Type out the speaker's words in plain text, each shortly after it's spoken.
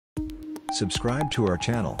Subscribe to our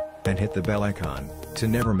channel, and hit the bell icon, to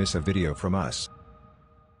never miss a video from us.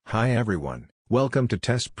 Hi everyone, welcome to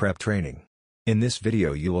Test Prep Training. In this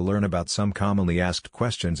video you will learn about some commonly asked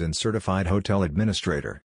questions in Certified Hotel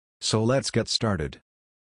Administrator. So let's get started.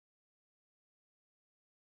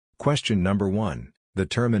 Question number 1. The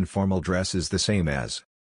term informal dress is the same as.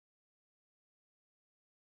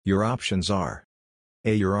 Your options are: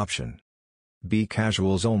 A. Your option. B.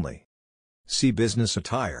 Casuals only. C. Business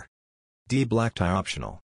attire. D. Black tie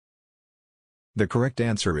optional. The correct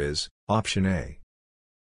answer is option A.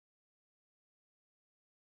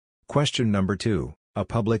 Question number 2. A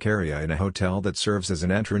public area in a hotel that serves as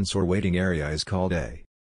an entrance or waiting area is called a.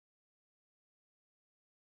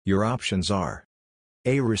 Your options are: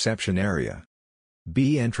 A. Reception area.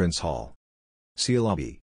 B. Entrance hall. C.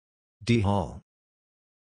 Lobby. D. Hall.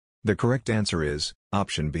 The correct answer is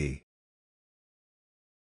option B.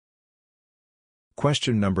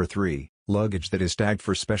 Question number 3. Luggage that is tagged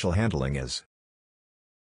for special handling is.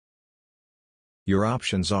 Your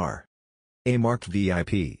options are: A. Marked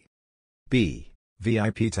VIP. B.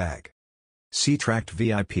 VIP tag. C. Tracked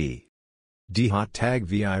VIP. D. Hot tag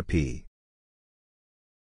VIP.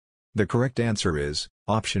 The correct answer is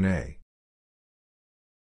option A.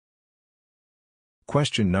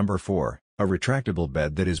 Question number 4. A retractable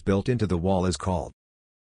bed that is built into the wall is called.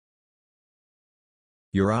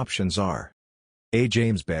 Your options are: A.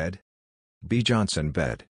 James bed. B. Johnson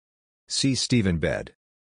bed. C. Stephen bed.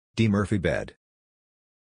 D. Murphy bed.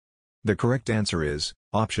 The correct answer is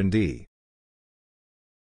option D.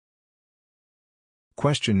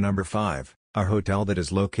 Question number 5. A hotel that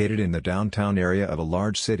is located in the downtown area of a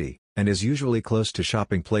large city, and is usually close to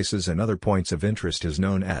shopping places and other points of interest is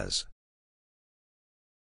known as.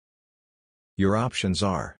 Your options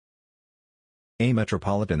are: A.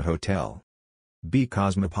 Metropolitan Hotel. B.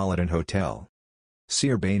 Cosmopolitan Hotel. C.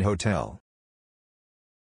 Urbane Hotel.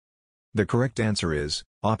 The correct answer is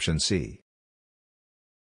option C.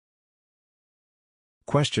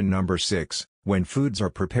 Question number 6. When foods are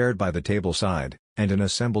prepared by the table side, and an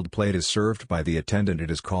assembled plate is served by the attendant,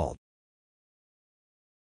 it is called.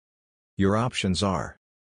 Your options are: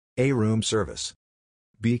 A. Room service.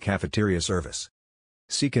 B. Cafeteria service.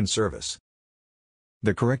 C. Can service.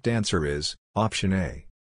 The correct answer is option A.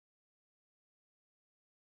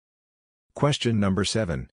 Question number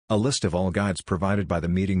 7. A list of all guides provided by the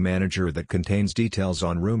meeting manager that contains details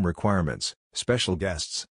on room requirements, special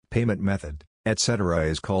guests, payment method, etc.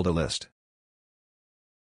 is called a list.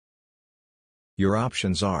 Your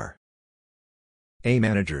options are: A.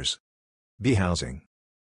 Managers. B. Housing.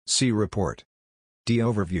 C. Report. D.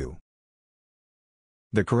 Overview.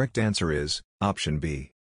 The correct answer is option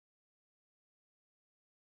B.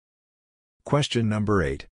 Question number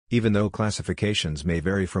 8. Even though classifications may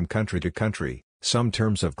vary from country to country, some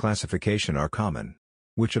terms of classification are common.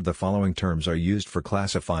 Which of the following terms are used for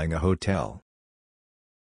classifying a hotel?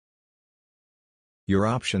 Your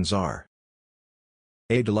options are: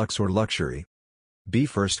 A. Deluxe or luxury. B.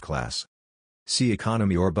 First class. C.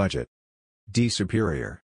 Economy or budget. D.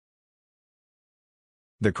 Superior.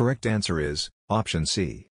 The correct answer is option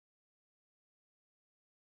C.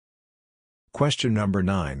 Question number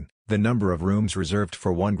 9. The number of rooms reserved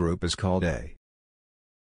for one group is called a.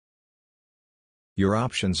 Your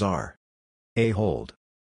options are: A. Hold.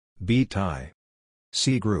 B. Tie.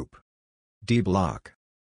 C. Group. D. Block.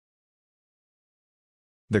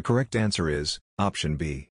 The correct answer is option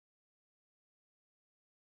B.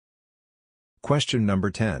 Question number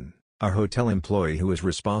 10. A hotel employee who is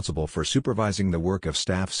responsible for supervising the work of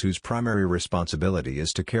staffs whose primary responsibility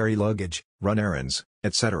is to carry luggage, run errands,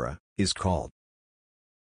 etc., is called.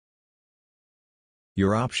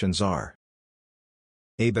 Your options are: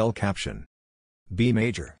 A. Bell caption. B.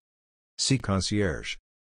 Major. C. Concierge.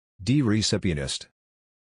 D. Receptionist.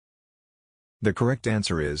 The correct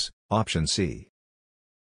answer is option C.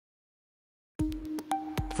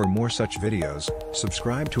 For more such videos,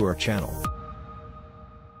 subscribe to our channel.